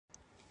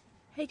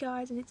Hey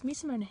guys, and it's me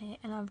Simona here,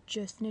 and I've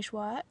just finished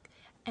work,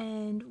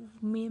 and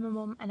me and my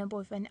mum and her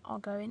boyfriend are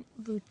going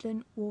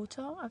Rutland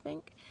Water, I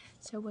think.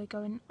 So we're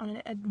going on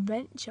an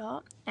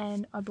adventure,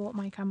 and I bought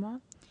my camera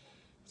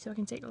so I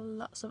can take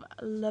lots of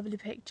lovely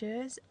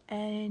pictures,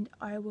 and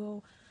I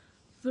will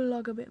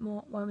vlog a bit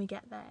more when we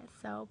get there.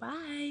 So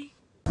bye!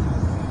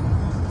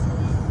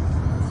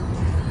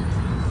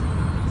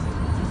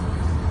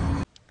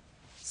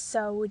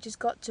 So we just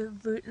got to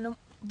Rutland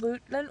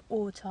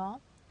Water,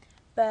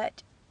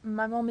 but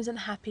my mum isn't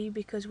happy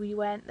because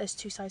there's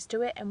two sides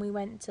to it, and we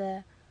went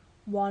to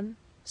one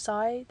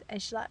side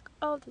and she's like,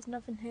 oh, there's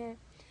nothing here.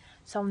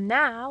 So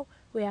now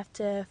we have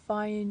to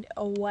find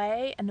a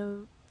way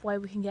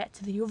we can get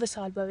to the other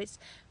side where it's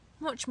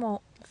much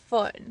more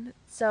fun.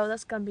 So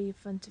that's gonna be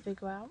fun to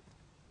figure out.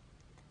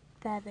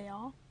 There they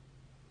are.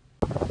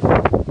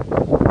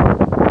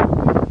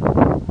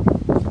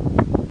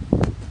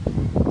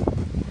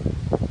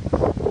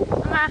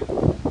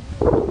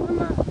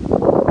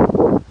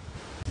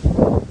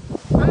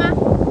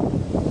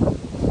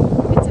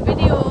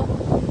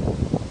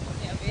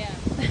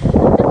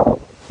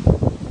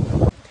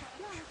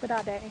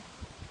 Daddy,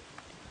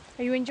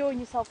 are you enjoying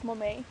yourself,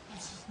 mummy?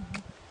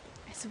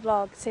 It's a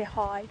vlog. Say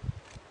hi.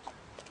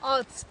 Oh,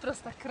 it's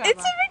prosta krawa.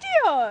 It's a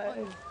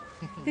video.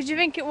 Did you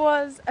think it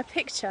was a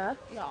picture?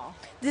 No.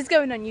 This is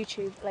going on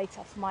YouTube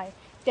later for my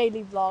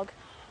daily vlog.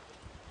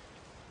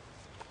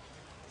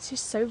 It's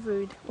just so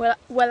rude. Where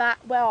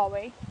are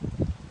we?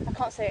 I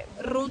can't say it.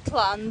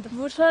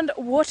 Rutland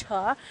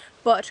Water,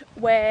 but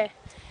we're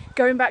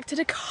going back to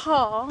the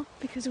car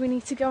because we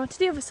need to go onto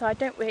the other side,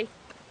 don't we?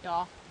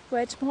 Yeah.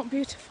 Where it's more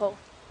beautiful.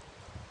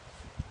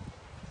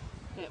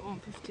 Yeah,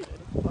 £1.50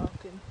 for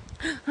parking.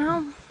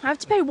 I have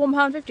to pay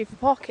 £1.50 for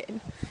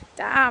parking.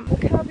 Damn,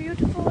 look how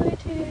beautiful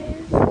it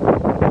is.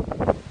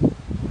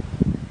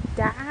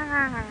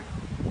 Damn.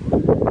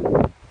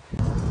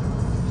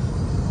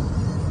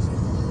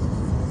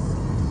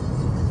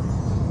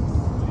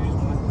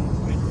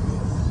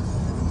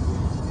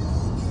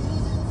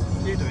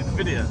 You're doing a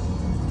video?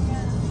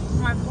 Yeah,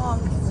 my vlog.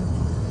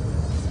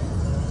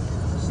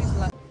 She's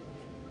like...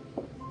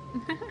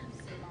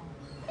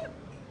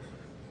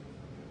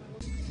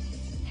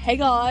 Hey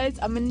guys,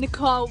 I'm in the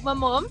car with my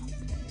mum.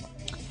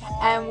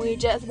 And we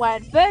just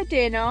went for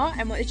dinner.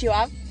 And what did you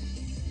have?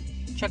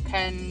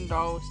 Chicken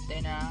roast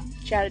dinner.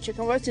 She had a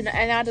chicken roast dinner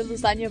and I had a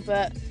lasagna,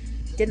 but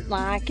didn't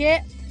like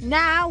it.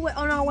 Now we're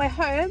on our way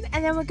home,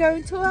 and then we're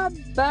going to a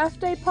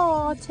birthday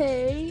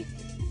party.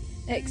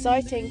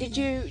 Exciting. Did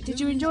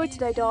you enjoy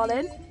today,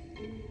 darling?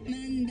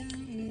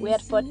 We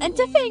had fun. And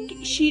to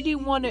think she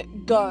didn't want to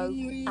go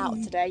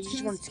out today. You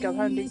just wanted to go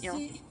home, didn't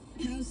you?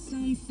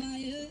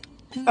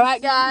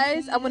 Alright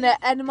guys, I'm going to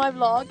end my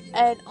vlog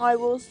and I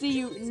will see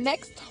you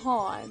next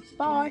time.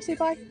 Bye. Say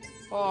bye.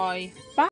 Bye. Bye.